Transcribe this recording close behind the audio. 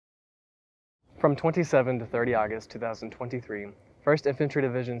From 27 to 30 August 2023, 1st Infantry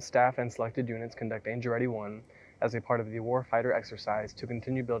Division staff and selected units conduct Angel Ready 1 as a part of the Warfighter exercise to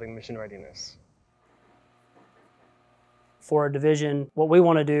continue building mission readiness. For a division, what we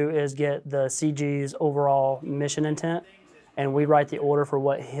want to do is get the CG's overall mission intent, and we write the order for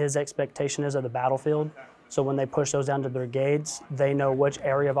what his expectation is of the battlefield. So when they push those down to brigades, they know which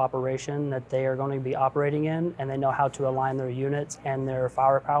area of operation that they are going to be operating in, and they know how to align their units and their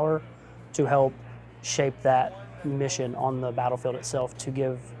firepower to help shape that mission on the battlefield itself to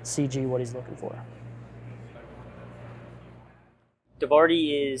give CG what he's looking for.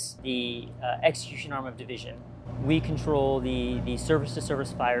 DIVARTY is the execution arm of division. We control the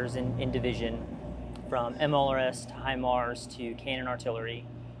surface-to-surface fires in division, from MLRS to HIMARS to cannon artillery,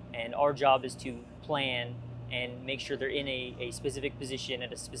 and our job is to plan and make sure they're in a specific position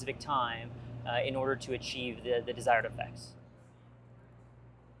at a specific time in order to achieve the desired effects.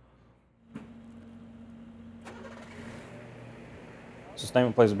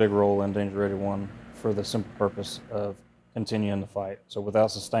 Sustainment plays a big role in Angel Ready 1 for the simple purpose of continuing the fight. So without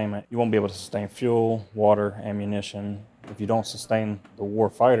sustainment, you won't be able to sustain fuel, water, ammunition. If you don't sustain the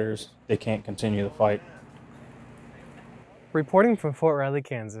war fighters, they can't continue the fight. Reporting from Fort Riley,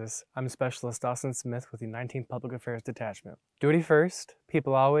 Kansas, I'm Specialist Dawson Smith with the 19th Public Affairs Detachment. Duty first,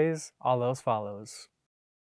 people always, all else follows.